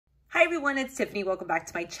Hi everyone, it's Tiffany. Welcome back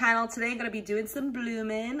to my channel. Today I'm going to be doing some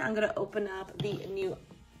blooming. I'm going to open up the new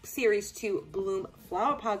Series 2 Blume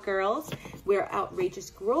Flowerpot Girls, where Outrageous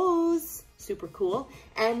grows. Super cool.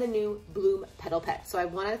 And the new Blume Petal Pet. So I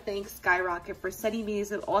want to thank Skyrocket for sending me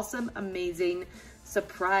this awesome, amazing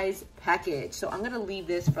surprise package. So I'm going to leave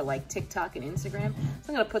this for like TikTok and Instagram. So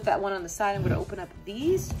I'm going to put that one on the side. I'm going to open up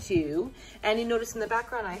these two. And you notice in the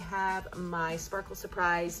background, I have my Sparkle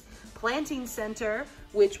Surprise Planting Center,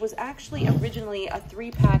 which was actually originally a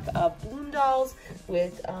 3-pack of Blume dolls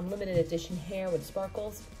with limited edition hair with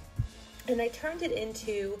sparkles. And I turned it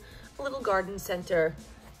into a little garden center.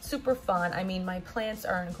 Super fun. I mean, my plants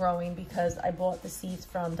aren't growing because I bought the seeds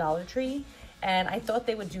from Dollar Tree and I thought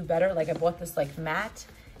they would do better. Like I bought this like mat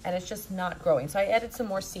and it's just not growing. So I added some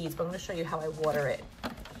more seeds, but I'm gonna show you how I water it.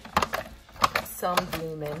 Some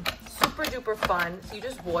blooming. Super duper fun. So you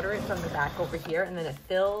just water it from the back over here and then it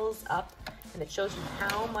fills up and it shows you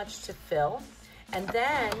how much to fill. And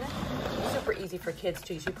then, super easy for kids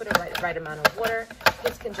too. So you put a right amount of water.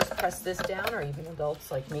 Kids can just press this down, or even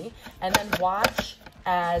adults like me. And then watch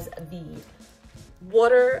as the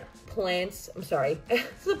water plants, I'm sorry,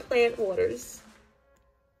 as the plant waters.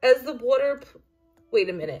 As the water, wait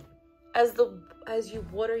a minute. As you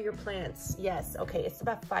water your plants. Yes, okay, it's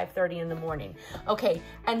about 5:30 in the morning. Okay,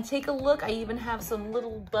 and take a look. I even have some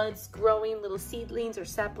little buds growing, little seedlings or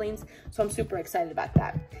saplings. So I'm super excited about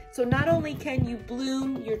that. So not only can you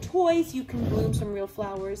bloom your toys, you can bloom some real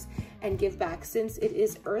flowers and give back since it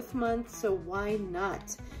is Earth Month, so why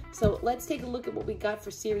not? So let's take a look at what we got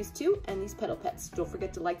for Series 2 and these petal pets. Don't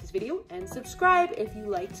forget to like this video and subscribe if you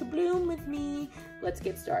like to bloom with me. Let's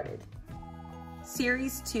get started.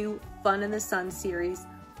 Series 2 Fun in the Sun series,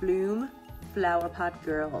 Blume Flowerpot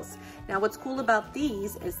Girls. Now what's cool about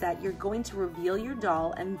these is that you're going to reveal your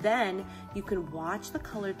doll and then you can watch the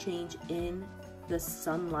color change in the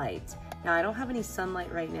sunlight. Now I don't have any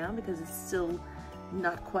sunlight right now because it's still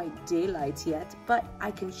not quite daylight yet, but I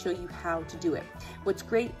can show you how to do it. What's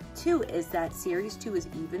great too is that Series 2 is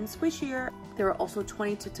even squishier. There are also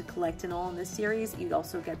 22 to collect in all in this series. You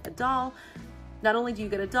also get a doll. Not only do you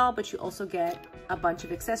get a doll, but you also get a bunch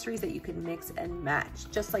of accessories that you can mix and match.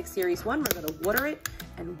 Just like Series 1, we're gonna water it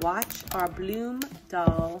and watch our Blume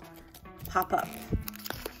doll pop up.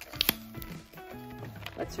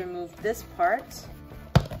 Let's remove this part.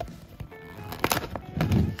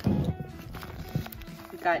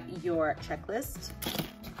 You got your checklist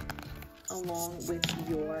along with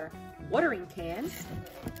your watering can.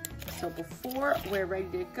 So before we're ready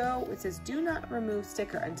to go, it says do not remove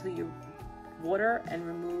sticker until you water and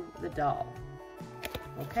remove the doll.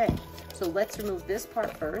 Okay, so let's remove this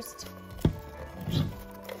part first.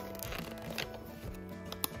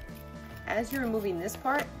 As you're removing this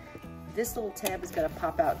part, this little tab is gonna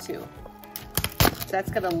pop out too. So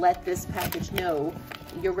that's gonna let this package know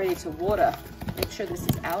you're ready to water. Make sure this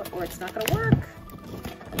is out or it's not gonna work.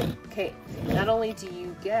 Okay, not only do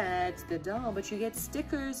you get the doll, but you get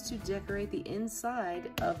stickers to decorate the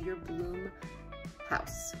inside of your Blume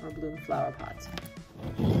house or Blume flower pot.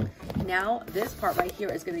 Now this part right here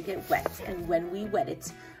is going to get wet, and when we wet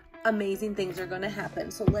it, amazing things are going to happen.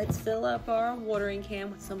 So let's fill up our watering can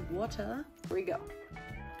with some water. Here we go.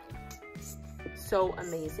 So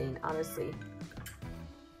amazing, honestly.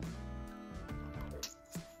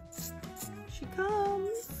 She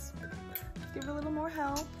comes. Give her a little more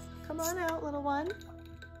help. Come on out, little one.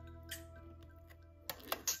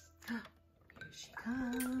 Here she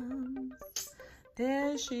comes.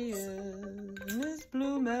 There she is, Miss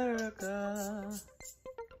Blumerica.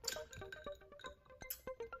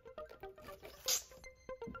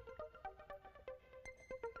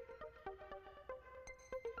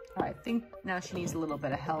 All right, I think now she needs a little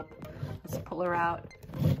bit of help. Let's pull her out.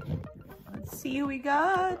 Let's see who we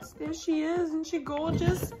got. There she is, isn't she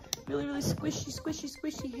gorgeous? Really, really squishy, squishy,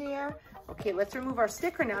 squishy hair. Okay, let's remove our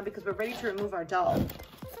sticker now because we're ready to remove our doll.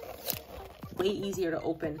 Way easier to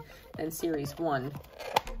open than Series 1.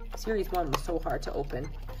 Series 1 was so hard to open.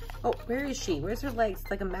 Oh, where is she? Where's her legs?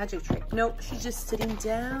 It's like a magic trick. Nope, she's just sitting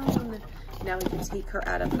down. Now we can take her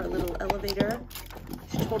out of her little elevator.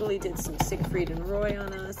 She totally did some Siegfried and Roy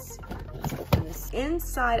on us. Let's open this.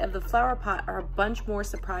 Inside of the flower pot are a bunch more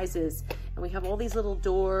surprises. And we have all these little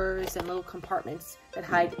doors and little compartments that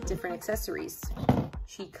hide different accessories.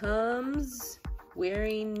 She comes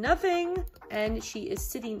wearing nothing, and she is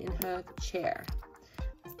sitting in her chair.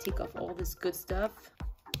 Let's take off all this good stuff.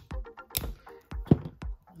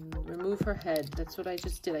 Remove her head. That's what I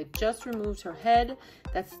just did. I just removed her head.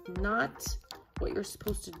 That's not what you're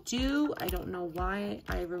supposed to do. I don't know why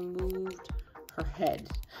I removed her head.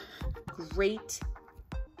 Great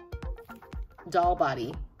doll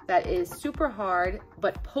body that is super hard,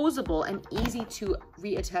 but posable and easy to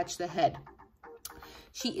reattach the head.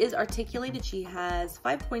 She is articulated. She has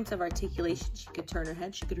 5 points of articulation. She could turn her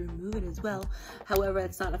head. She could remove it as well. However,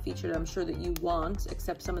 it's not a feature that I'm sure that you want,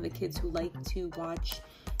 except some of the kids who like to watch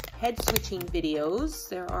head switching videos.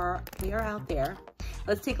 They are out there.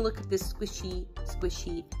 Let's take a look at this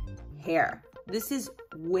squishy hair. This is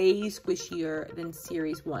way squishier than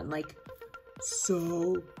series 1. Like,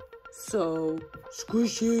 so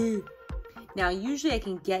squishy. Now, usually I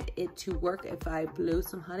can get it to work if I blow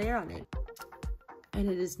some hot air on it. And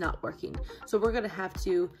it is not working. So we're gonna have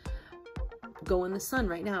to go in the sun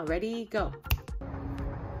right now. Ready, go.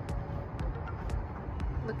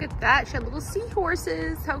 Look at that, she had little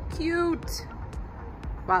seahorses, how cute.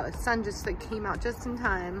 Wow, the sun just like came out just in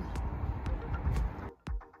time.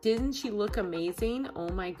 Didn't she look amazing? Oh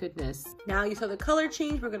my goodness. Now you saw the color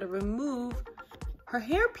change. We're gonna remove her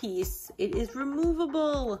hair piece. It is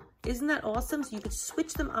removable. Isn't that awesome? So you could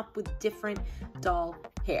switch them up with different doll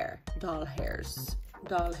hairs.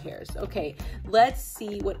 Okay, let's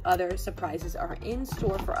see what other surprises are in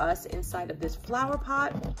store for us inside of this flower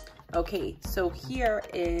pot. Okay, so here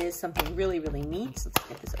is something really, really neat. So let's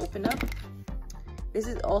get this open up. This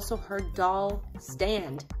is also her doll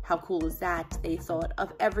stand. How cool is that? They thought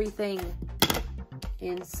of everything.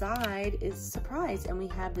 Inside is a surprise, and we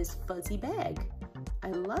have this fuzzy bag. I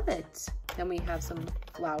love it. Then we have some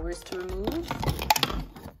flowers to remove.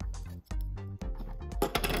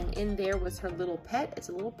 And in there was her little pet. It's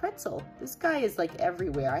a little pretzel. This guy is like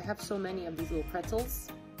everywhere. I have so many of these little pretzels.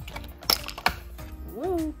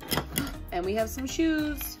 Whoa. And we have some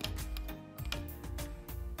shoes.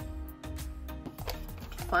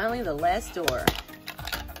 Finally, the last door.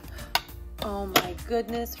 Oh my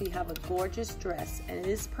goodness, we have a gorgeous dress, and it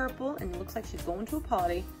is purple, and it looks like she's going to a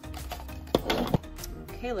party.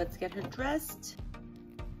 Okay, let's get her dressed.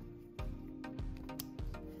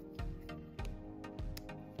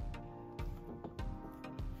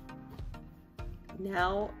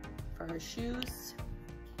 Now for her shoes.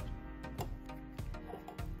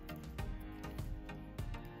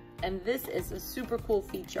 And this is a super cool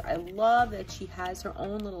feature. I love that she has her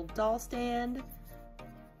own little doll stand.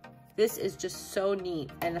 This is just so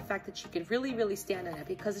neat. And the fact that she could really, really stand on it,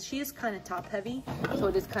 because she is kind of top heavy, so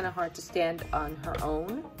it is kind of hard to stand on her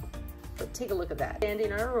own. But take a look at that.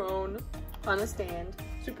 Standing on her own on a stand,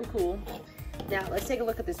 super cool. Now let's take a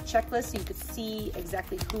look at this checklist so you can see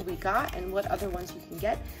exactly who we got and what other ones you can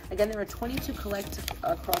get. Again, there are 22 collect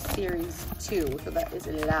across series 2, so that is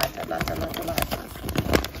a lot.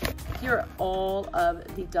 Here are all of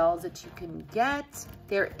the dolls that you can get.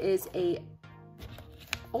 There is a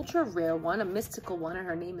ultra rare one, a mystical one, and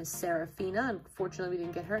her name is Serafina. Unfortunately, we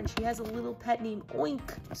didn't get her, and she has a little pet named Oink.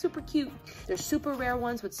 Super cute. There's super rare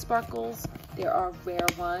ones with sparkles. There are rare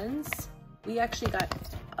ones. We actually got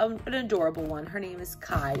an adorable one. Her name is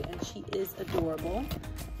Kai, and she is adorable.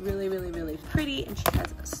 Really, really, really pretty, and she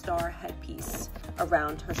has a star headpiece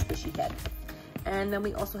around her squishy head. And then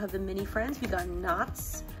we also have the mini friends. We got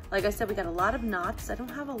knots. Like I said, we got a lot of knots. I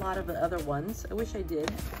don't have a lot of the other ones. I wish I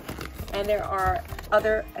did. And there are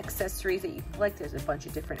other accessories that you can collect. There's a bunch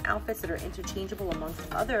of different outfits that are interchangeable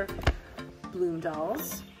amongst other Blume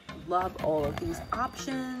dolls. Love all of these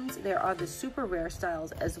options. There are the super rare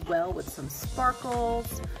styles as well with some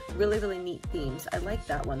sparkles. Really, really neat themes. I like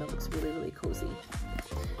that one. That looks really, really cozy.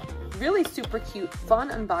 Really super cute, fun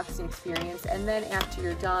unboxing experience. And then after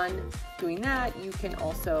you're done doing that, you can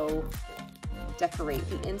also decorate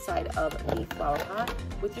the inside of the flower pot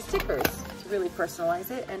with your stickers to really personalize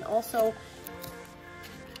it, and also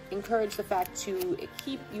encourage the fact to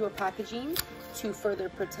keep your packaging to further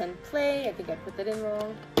pretend play. I think I put that in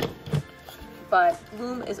wrong. But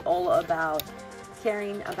Blume is all about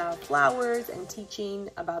caring about flowers and teaching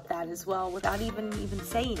about that as well without even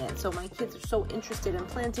saying it. So my kids are so interested in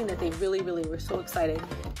planting that they really, really were so excited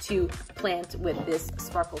to plant with this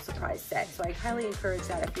sparkle surprise set. So I highly encourage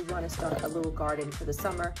that if you want to start a little garden for the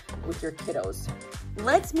summer with your kiddos.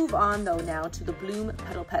 Let's move on though now to the Blume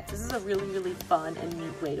Petal Pets. This is a really, really fun and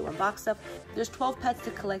neat way to unbox stuff. There's 12 pets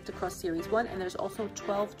to collect across series 1, and there's also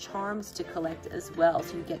 12 charms to collect as well.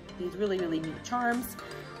 So you get these really, really neat charms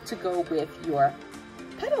to go with your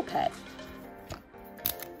Petal Pet.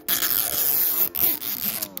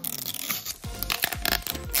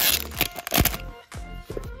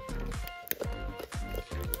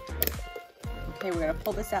 Okay, we're gonna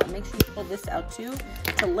pull this out. Make sure you pull this out too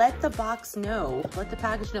to let the box know, let the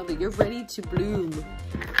package know that you're ready to bloom.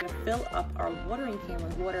 We're gonna fill up our watering can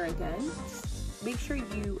with water again. Make sure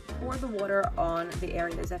you pour the water on the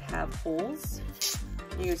areas that have holes.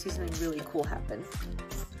 You're gonna see something really cool happen.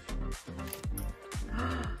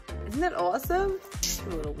 Isn't that awesome?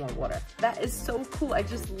 A little more water. That is so cool. I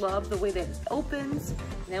just love the way that it opens. And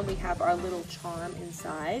then we have our little charm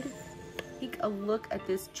inside. Take a look at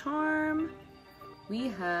this charm. We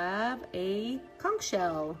have a conch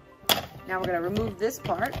shell. Now we're gonna remove this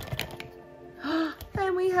part.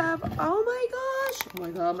 And we have, oh my gosh. Oh my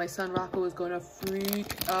God, my son Rocco is gonna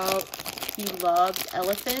freak out. He loves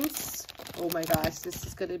elephants. Oh my gosh, this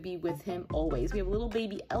is gonna be with him always. We have a little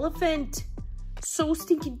baby elephant. So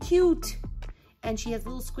stinking cute. And she has a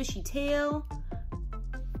little squishy tail.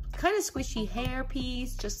 Kind of squishy hair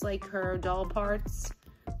piece, just like her doll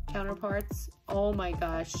counterparts. Oh my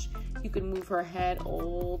gosh. You can move her head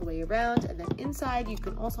all the way around. And then inside, you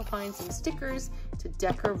can also find some stickers to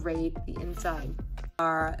decorate the inside.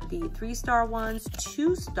 Are the 3-star ones,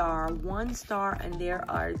 2-star, 1-star, and there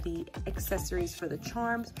are the accessories for the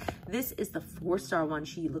charms. This is the 4-star one.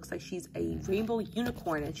 She looks like she's a rainbow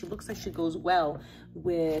unicorn, and she looks like she goes well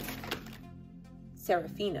with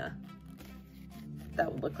Serafina.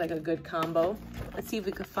 That would look like a good combo. Let's see if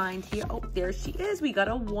we could find here. Oh, there she is. We got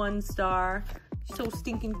a 1-star. So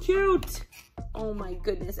stinking cute. Oh my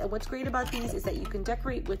goodness. And what's great about these is that you can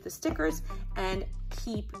decorate with the stickers and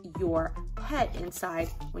keep your pet inside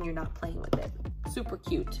when you're not playing with it. Super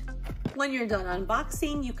cute. When you're done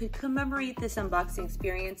unboxing, you could commemorate this unboxing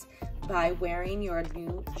experience by wearing your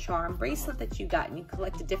new charm bracelet that you got, and you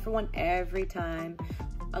collect a different one every time.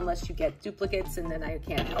 Unless you get duplicates, and then I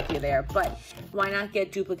can't help you there. But why not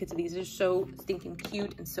get duplicates of these? They're so stinking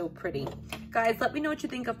cute and so pretty. Guys, let me know what you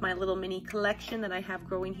think of my little mini collection that I have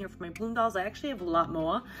growing here for my Blume dolls. I actually have a lot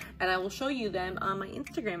more, and I will show you them on my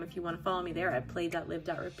Instagram if you want to follow me there at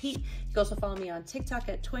play.live.repeat. You can also follow me on TikTok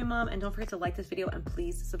at Toy Mom, and don't forget to like this video and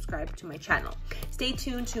please subscribe to my channel. Stay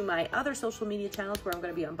tuned to my other social media channels where I'm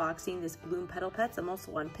going to be unboxing this Blume Petal Pets. I'm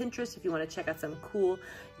also on Pinterest if you want to check out some cool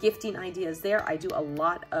gifting ideas there. I do a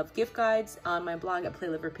lot of gift guides on my blog at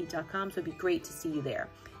playliverepeat.com, so it'd be great to see you there.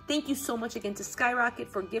 Thank you so much again to Skyrocket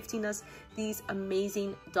for gifting us these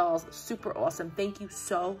amazing dolls. Super awesome. Thank you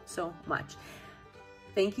so much.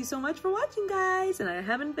 Thank you so much for watching, guys, and I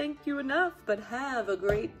haven't thanked you enough, but have a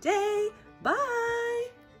great day. Bye.